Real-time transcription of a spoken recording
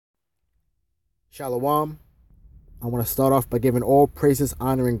Shalom. I want to start off by giving all praises,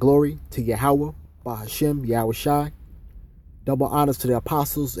 honor, and glory to Yahweh, Bahashem, Yahweh Shai. Double honors to the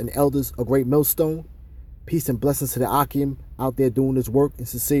apostles and elders of Great Millstone. Peace and blessings to the Akim out there doing this work in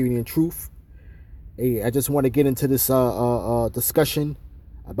sincerity and truth. Hey, I just want to get into this discussion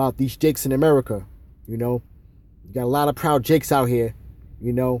about these Jakes in America. You know, you got a lot of proud Jakes out here,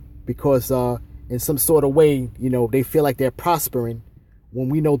 you know, because in some sort of way, you know, they feel like they're prospering when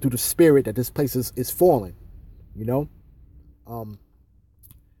we know through the spirit that this place is falling, you know.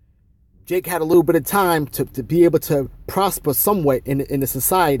 Jake had a little bit of time to be able to prosper somewhat in the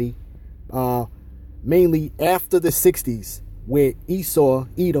society, mainly after the 60s, where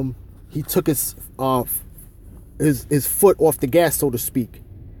Edom, he took his foot off the gas, so to speak,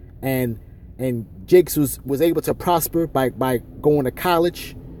 and Jakes was able to prosper by going to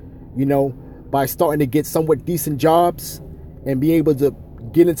college, you know, by starting to get somewhat decent jobs and be able to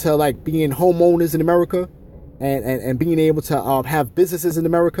get into like being homeowners in America and being able to have businesses in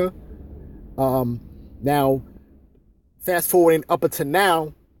America. Now, fast forwarding up until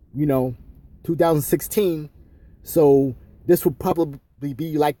now, you know, 2016. So this would probably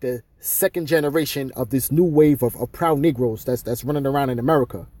be like the second generation of this new wave of proud Negroes that's running around in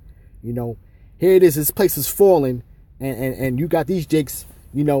America. You know, here it is. This place is falling, and you got these Jakes.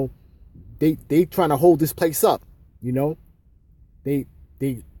 You know, they trying to hold this place up. You know, they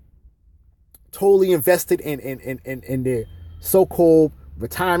totally invested in their so-called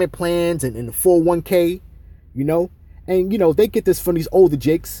retirement plans and in the 401k, you know, and you know they get this from these older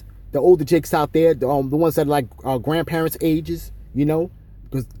Jakes, the older Jakes out there, the ones that are like grandparents' ages, you know,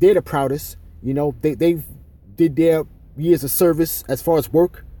 because they're the proudest, you know, they did their years of service as far as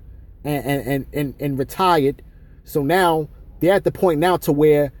work and retired, so now they're at the point now to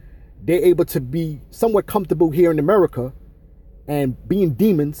where they're able to be somewhat comfortable here in America and being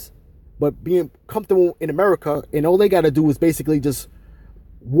demons, but being comfortable in America, and all they got to do is basically just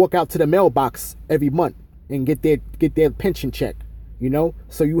walk out to the mailbox every month and get their pension check, you know.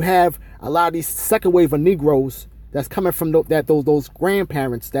 So you have a lot of these second wave of Negroes that's coming from those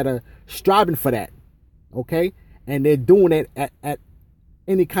grandparents that are striving for that, okay, and they're doing it at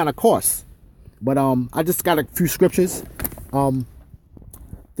any kind of cost. But I just got a few scriptures.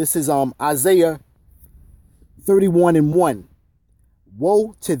 This is Isaiah 31:1.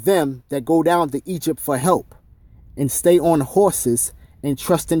 Woe to them that go down to Egypt for help and stay on horses and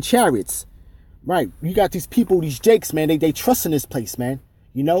trust in chariots. Right. You got these people, these Jakes, man, they trust in this place, man.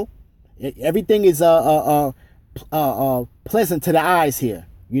 You know, everything is pleasant to the eyes here.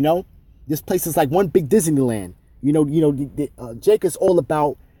 You know, this place is like one big Disneyland. You know, Jake is all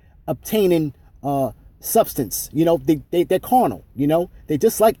about obtaining substance. You know, they're carnal. You know, they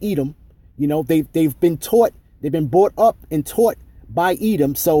just like Edom. You know, they've been brought up and taught by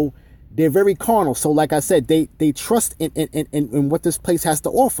Edom, so they're very carnal. So like I said, they trust in what this place has to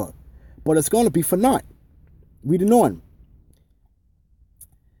offer, but it's going to be for naught. Reading on.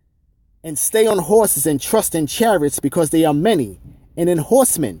 And stay on horses and trust in chariots because they are many, and in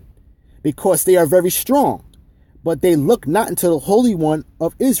horsemen because they are very strong. But they look not into the Holy One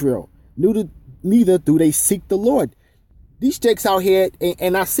of Israel, neither do they seek the Lord. These Jakes out here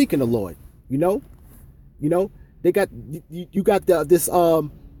and not seeking the Lord. You know, they got you got this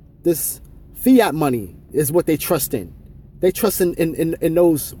fiat money is what they trust in. They trust in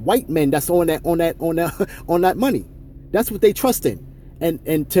those white men that's on that money. That's what they trust in.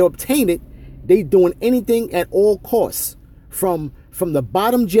 And to obtain it, they doing anything at all costs. From the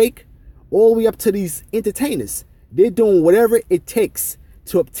bottom Jake all the way up to these entertainers. They're doing whatever it takes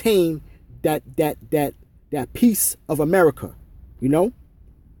to obtain that piece of America, you know?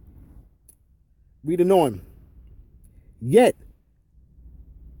 Reading on. Yet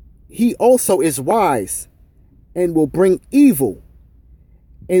he also is wise and will bring evil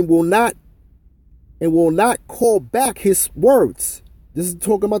and will not call back his words. This is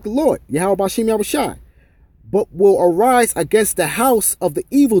talking about the Lord, Yahweh Bashem Yahweh Shai, but will arise against the house of the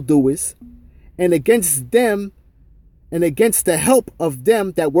evildoers and against them and against the help of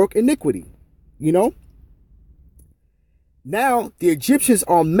them that work iniquity. You know? Now the Egyptians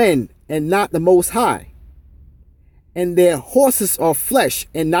are men and not the Most High, and their horses are flesh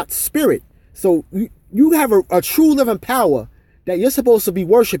and not spirit. So you have a true living power that you're supposed to be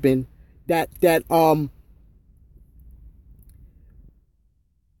worshiping that can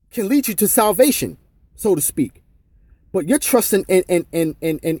lead you to salvation, so to speak. But you're trusting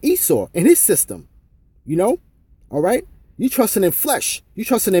in Esau, in his system, you know? All right? You're trusting in flesh. You're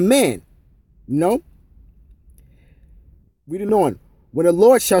trusting in man, you know? Reading on. When the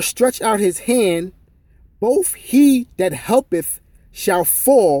Lord shall stretch out his hand, both he that helpeth shall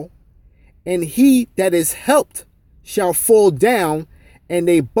fall, and he that is helped shall fall down, and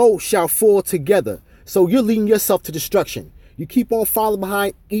they both shall fall together. So you're leading yourself to destruction. You keep on following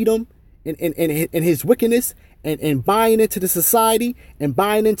behind Edom and his wickedness, and buying into the society and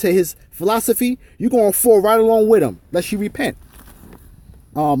buying into his philosophy. You're going to fall right along with him unless you repent.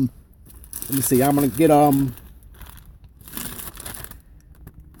 Let me see. I'm going to get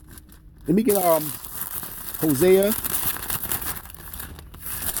Hosea.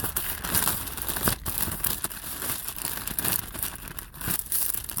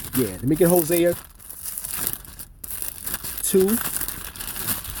 Yeah, let me get Hosea 2.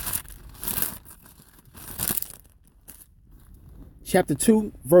 Chapter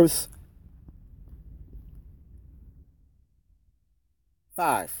 2, verse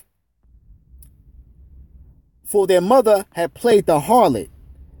 5. For their mother had played the harlot.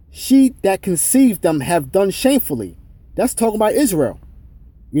 She that conceived them have done shamefully. That's talking about Israel.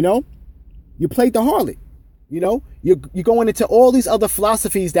 You know, you played the harlot. You know, you're going into all these other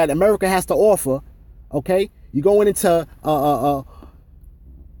philosophies that America has to offer. Okay, you're going into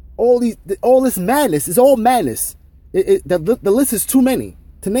all this madness. It's all madness. The list is too many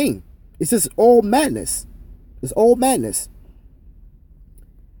to name. It's just all madness. It's all madness.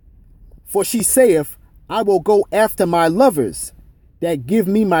 For she saith, I will go after my lovers that give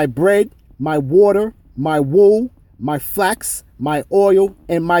me my bread, my water, my wool, my flax, my oil,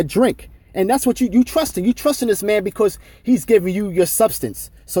 and my drink. And that's what you trust in. You trust in this man because he's giving you your substance.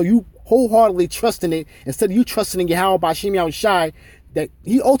 So you wholeheartedly trust in it instead of you trusting in Yahweh Bashim Yahushai, that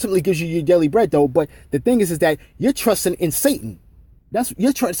he ultimately gives you your daily bread, though. But the thing is that you're trusting in Satan.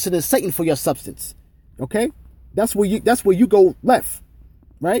 You're trusting in Satan for your substance. Okay? That's where you go left.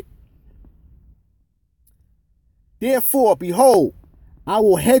 Right? Therefore, behold, I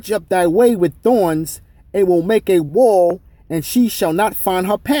will hedge up thy way with thorns, and will make a wall, and she shall not find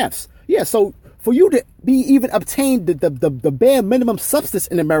her paths. Yeah, so for you to be even obtain the bare minimum substance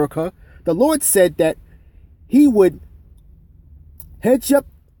in America, the Lord said that he would hedge up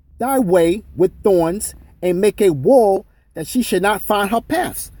thy way with thorns and make a wall that she should not find her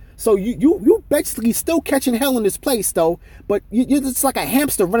paths. So you basically still catching hell in this place, though, but you're just like a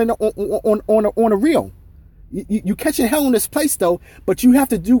hamster running on a reel. You catching hell in this place, though, but you have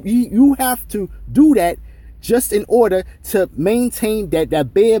to do that just in order to maintain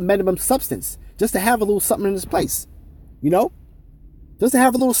that bare minimum substance, just to have a little something in this place, you know, just to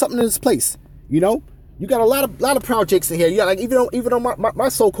have a little something in this place, you know. You got a lot of projects in here. You got, like, even on my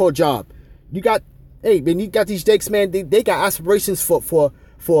so-called job, you got, hey man, you got these jakes, man. They got aspirations for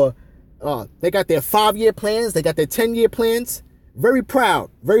they got their 5-year plans, they got their 10-year plans. Very proud,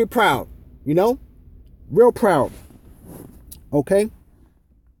 you know, real proud. Okay.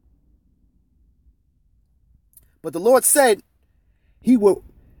 But the Lord said he will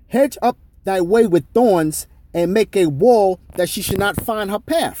hedge up thy way with thorns and make a wall that she should not find her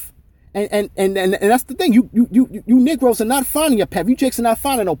path. And that's the thing. You Negroes are not finding your path. You Jakes are not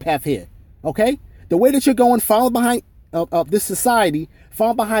finding no path here. Okay? The way that you're going, following behind this society,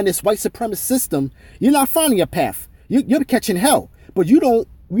 following behind this white supremacist system, you're not finding your path. You're catching hell. But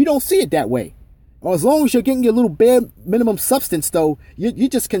we don't see it that way. Or as long as you're getting your little bare minimum substance, though, you're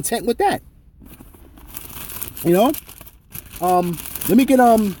just content with that. You know? Let me get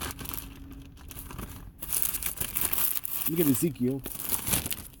Ezekiel.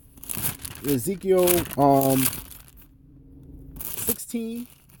 Ezekiel 16.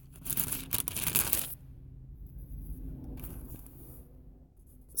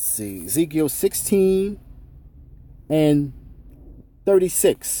 Let's see, Ezekiel 16 and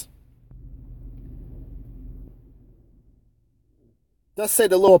 36. Thus said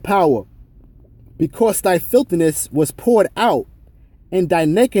the Lord power, because thy filthiness was poured out, and thy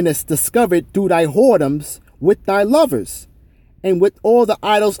nakedness discovered through thy whoredoms with thy lovers, and with all the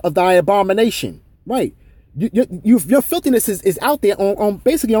idols of thy abomination. Right. Your filthiness is out there on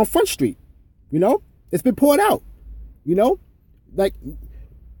basically on Front Street. You know, it's been poured out. You know, like,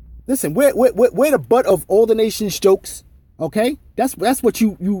 listen, we're the butt of all the nation's jokes. Okay, that's what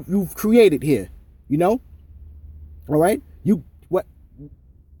you've created here. You know, all right.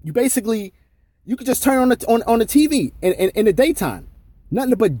 You basically, you could just turn on the TV in the daytime.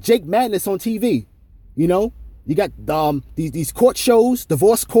 Nothing but Jake madness on TV. You know. You got these court shows,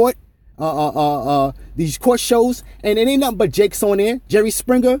 divorce court, these court shows, and it ain't nothing but Jake's on there, Jerry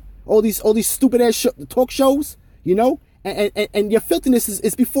Springer, all these stupid ass talk shows, you know, and your filthiness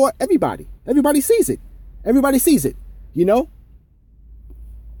is before everybody. Everybody sees it. Everybody sees it, you know.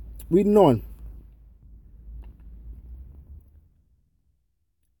 Reading on.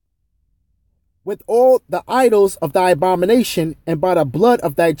 with all the idols of thy abomination, and by the blood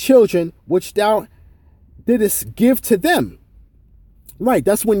of thy children, which thou didst give to them. Right,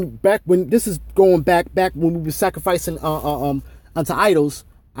 that's when this is going back when we were sacrificing unto idols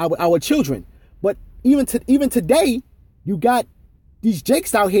our children. But even today, you got these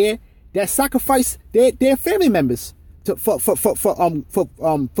jakes out here that sacrifice their family members for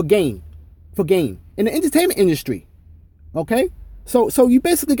gain in the entertainment industry. Okay, so you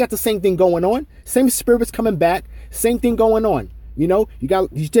basically got the same thing going on, same spirits coming back, same thing going on. You know, you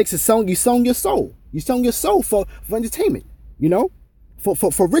got these jakes selling your soul for entertainment. You know,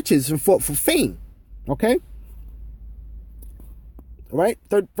 for riches and for fame. Okay. All right.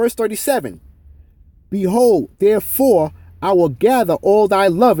 Verse 37. Behold, therefore, I will gather all thy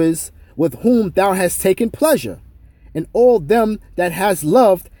lovers with whom thou hast taken pleasure, and all them that hast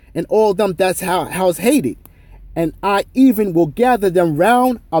loved, and all them that hast hated. And I even will gather them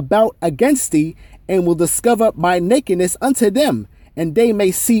round about against thee, and will discover my nakedness unto them, and they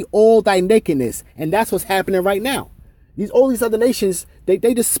may see all thy nakedness. And that's what's happening right now. All these other nations, they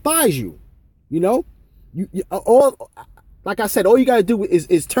despise you. You know, like I said, all you gotta do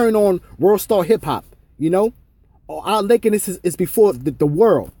is turn on World Star Hip Hop. You know, our nakedness is before the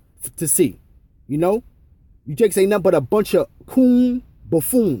world to see. You know, you jakes ain't nothing but a bunch of coon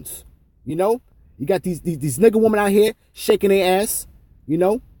buffoons. You know, you got these nigga women out here shaking their ass. You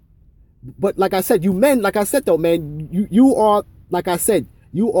know, but like I said, you men, like I said though, man, you are, like I said,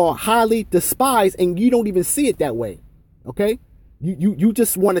 you are highly despised, and you don't even see it that way. Okay, you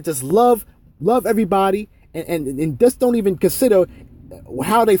just want to just love everybody, and just don't even consider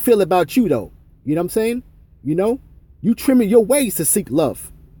how they feel about you though. You know what I'm saying? You know, you trimming your ways to seek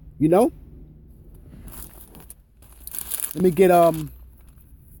love. You know. Let me get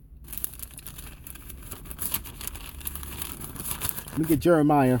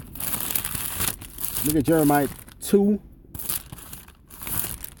Jeremiah. Let me get Jeremiah 2.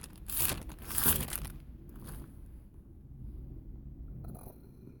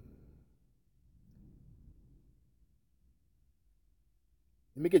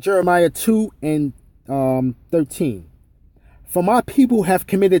 Let me get Jeremiah 2 and 13. For my people have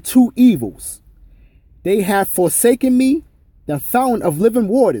committed two evils. They have forsaken me, the fountain of living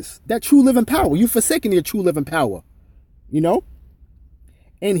waters, that true living power. You forsaken your true living power, you know,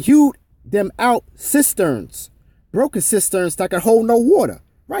 and hewed them out cisterns, broken cisterns that can hold no water.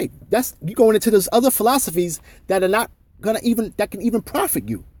 Right. That's you going into those other philosophies that are not that can even profit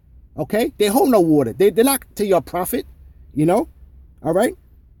you. Okay. They hold no water. They're not to your profit, you know. All right.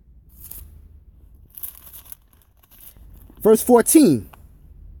 Verse 14.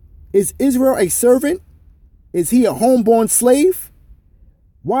 Is Israel a servant? Is he a homeborn slave?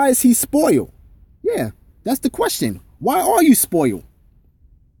 Why is he spoiled? Yeah, that's the question. Why are you spoiled?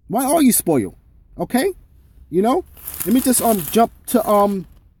 Why are you spoiled? Okay? You know? Let me just jump to let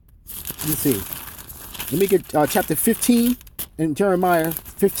me see. Let me get chapter 15 in Jeremiah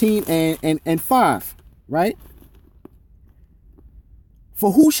 15 and 5, right?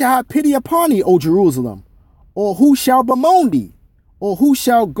 For who shall have pity upon thee, O Jerusalem? Or who shall bemoan thee? Or who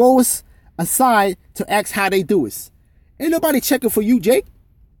shall go aside to ask how they do it? Ain't nobody checking for you, Jake.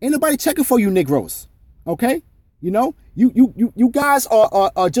 Ain't nobody checking for you, Negroes. Okay? You know, you guys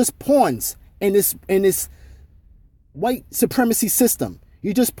are just pawns in this white supremacy system.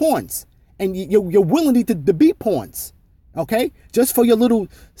 You're just pawns, and you're willing to be pawns. Okay, just for your little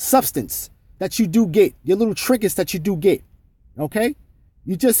substance that you do get, your little trinkets that you do get. Okay,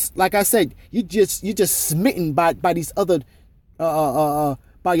 you just, like I said, you're just smitten by these other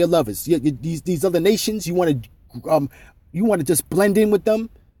by your lovers. These other nations. You want to just blend in with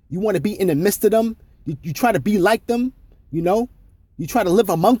them. You want to be in the midst of them. You try to be like them, you know. You try to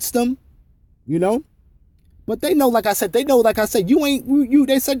live amongst them, you know. But they know, like I said, you ain't you.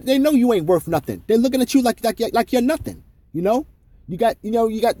 They know you ain't worth nothing. They're looking at you like you're nothing, you know. You got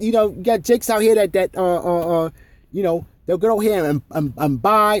jakes out here that you know, they'll go out here and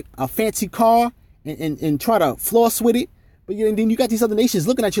buy a fancy car and try to floss with it. But then you got these other nations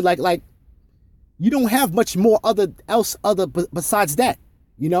looking at you like you don't have much more other besides that,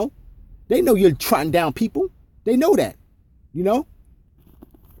 you know. They know you're trotting down people. They know that, you know.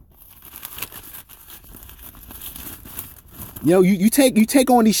 You know, you take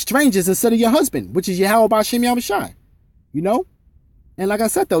on these strangers instead of your husband, which is Yahweh B'Shem Yahushai, you know. And like I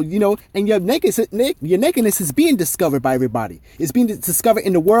said though, you know, and your nakedness is being discovered by everybody. It's being discovered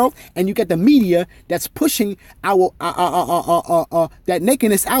in the world, and you get the media that's pushing our that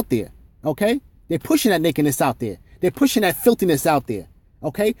nakedness out there. Okay, they're pushing that nakedness out there. They're pushing that filthiness out there.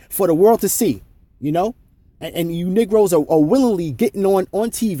 Okay, for the world to see, you know, and you Negroes are willingly getting on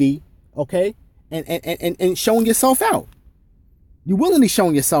TV, okay, and showing yourself out. You willingly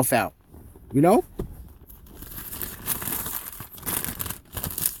showing yourself out, you know?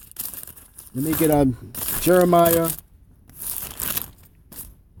 Let me get Jeremiah.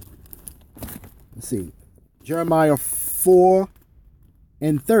 Let's see. Jeremiah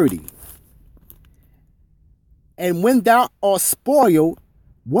 4:30. And when thou art spoiled,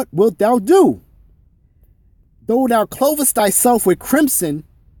 what wilt thou do? Though thou clothest thyself with crimson,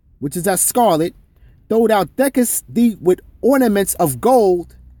 which is as scarlet, though thou deckest thee with ornaments of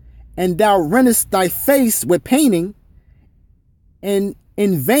gold, and thou rentest thy face with painting, and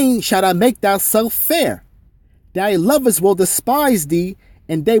in vain shalt thou make thyself fair. Thy lovers will despise thee,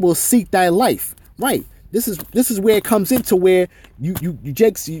 and they will seek thy life. Right. This is where it comes into where you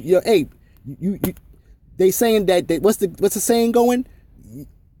Jakes, hey, they saying that what's the saying going?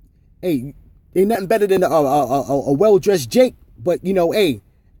 Hey, ain't nothing better than a well-dressed Jake, but hey,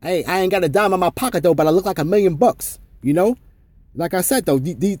 I ain't got a dime in my pocket though, but I look like $1 million, Like I said though,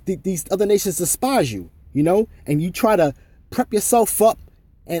 these other nations despise you, and you try to prep yourself up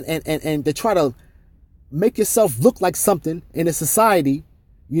and to try to make yourself look like something in a society,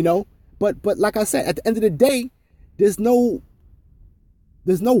 But like I said, at the end of the day, there's no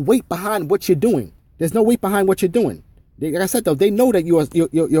weight behind what you're doing. There's no weight behind what you're doing. Like I said though, they know that you're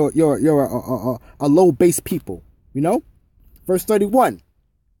a low base people. Verse 31.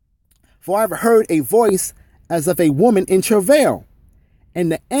 For I have heard a voice as of a woman in travail,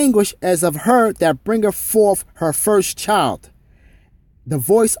 and the anguish as of her that bringeth forth her first child. The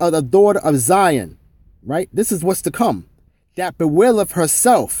voice of the daughter of Zion. Right? This is what's to come. That bewaileth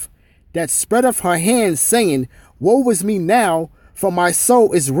herself, that spreadeth her hands, saying, woe is me now, for my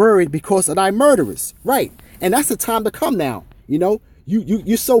soul is worried because of thy murderers. Right. And that's the time to come now.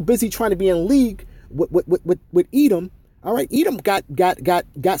 You're so busy trying to be in league with Edom. All right. Edom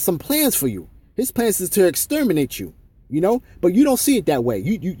got some plans for you. His plans is to exterminate you, but you don't see it that way.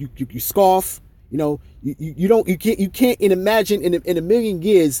 You scoff, you can't imagine in a million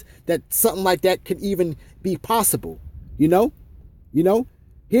years that something like that could even be possible. Here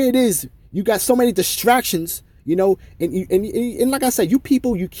it is. You got so many distractions, and like I said, you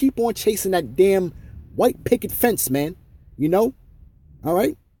people, you keep on chasing that damn white picket fence, man. All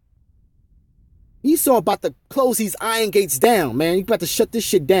right. Esau about to close these iron gates down, man. You about to shut this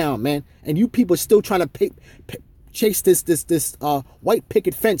shit down, man. And you people are still trying to chase this white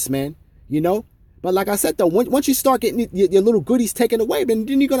picket fence, man. But like I said though, once you start getting your little goodies taken away, then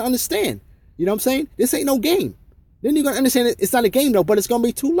you're gonna understand. You know what I'm saying? This ain't no game. Then you're gonna understand it's not a game though, but it's gonna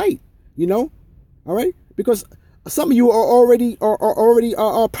be too late. All right? Because some of you are already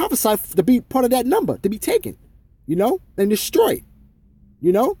prophesied to be part of that number, to be taken, and destroyed.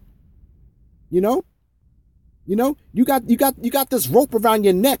 You got this rope around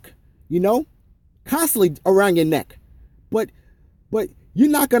your neck, constantly around your neck. But you're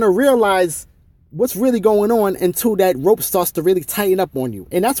not gonna realize what's really going on until that rope starts to really tighten up on you.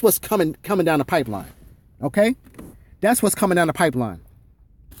 And that's what's coming down the pipeline. Okay? That's what's coming down the pipeline.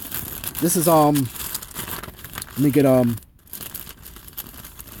 This is let me get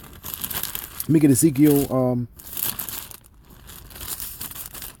Ezekiel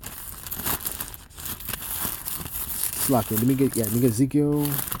let me get Ezekiel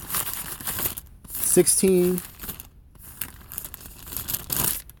 16.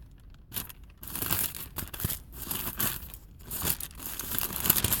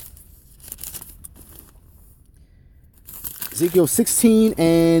 Ezekiel 16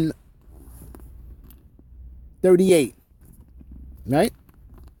 and 38. Right?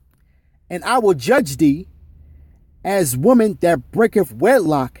 And I will judge thee as woman that breaketh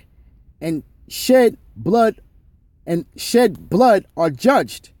wedlock and shed blood are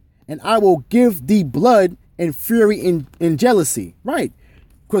judged. And I will give thee blood and fury and jealousy. Right?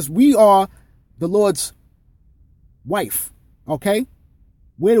 Because we are the Lord's wife. Okay?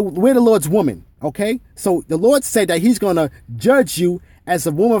 We're the Lord's woman. Okay? So the Lord said that he's going to judge you as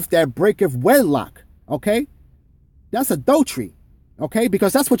a woman that breaketh wedlock. Okay? That's adultery. Okay?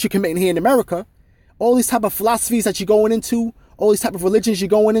 Because that's what you're committing here in America. All these type of philosophies that you're going into, all these type of religions you're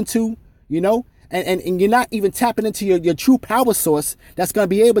going into, and you're not even tapping into your true power source that's going to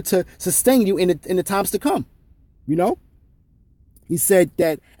be able to sustain you in the times to come. He said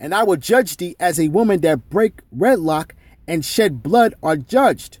that, and I will judge thee as a woman that break wedlock and shed blood are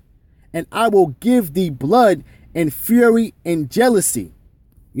judged. And I will give thee blood and fury and jealousy.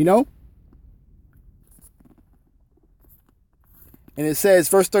 And it says,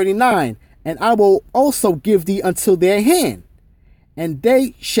 verse 39, and I will also give thee unto their hand, and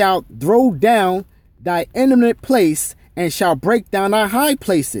they shall throw down thy eminent place and shall break down thy high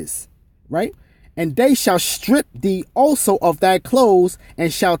places. Right? And they shall strip thee also of thy clothes,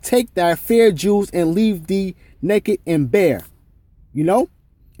 and shall take thy fair jewels, and leave thee naked and bare. You know?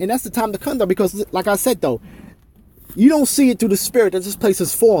 And that's the time to come, though, because like I said, though, you don't see it through the spirit that this place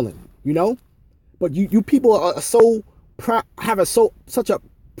is falling, you know? But you people are so proud, have such a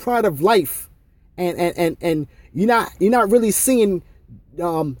pride of life, and you're not really seeing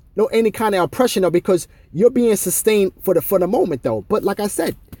no any kind of oppression, though, because you're being sustained for the moment, though. But like I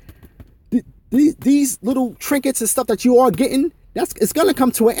said, these little trinkets and stuff that you are getting, it's gonna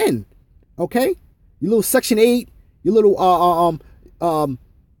come to an end. Okay, your little Section 8, your little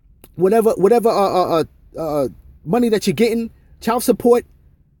whatever money that you're getting, child support,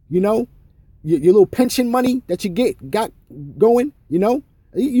 you know, your little pension money that you got going, you know,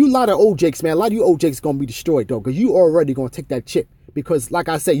 you a lot of old jakes, man. A lot of you old jakes gonna be destroyed, though, because you already gonna take that chip. Because like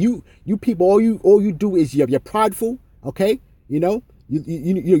I said, you people, all you do is you're prideful. Okay, you know.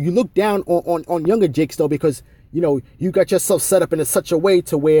 You look down on younger jakes, though, because, you know, you got yourself set up in such a way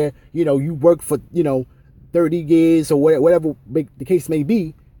to where, you know, you work for, you know, 30 years or whatever the case may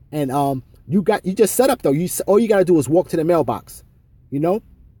be, and you just set up, though. All you got to do is walk to the mailbox, you know.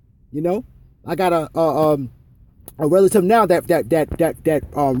 I got a relative now that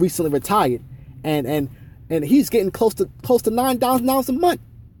recently retired, and he's getting close to $9,000 a month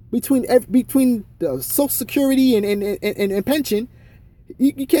between the Social Security and pension.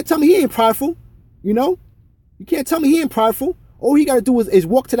 You can't tell me he ain't prideful, you know? You can't tell me he ain't prideful. All he got to do is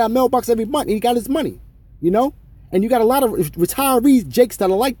walk to that mailbox every month, and he got his money, you know? And you got a lot of retirees, jakes, that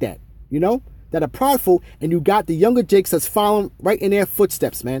are like that, you know? That are prideful, and you got the younger jakes that's following right in their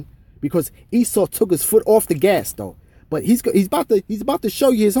footsteps, man. Because Esau took his foot off the gas, though. But he's about to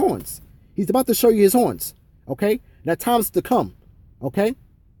show you his horns. He's about to show you his horns, okay? That time's to come, okay?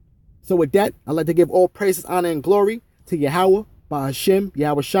 So with that, I'd like to give all praises, honor, and glory to Yahweh, by Hashem,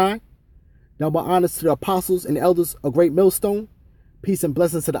 Yahweh Shai. Double honors to the apostles and elders of Great Millstone. Peace and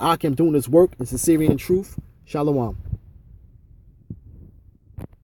blessings to the Akim doing his work in sincerity and truth. Shalom.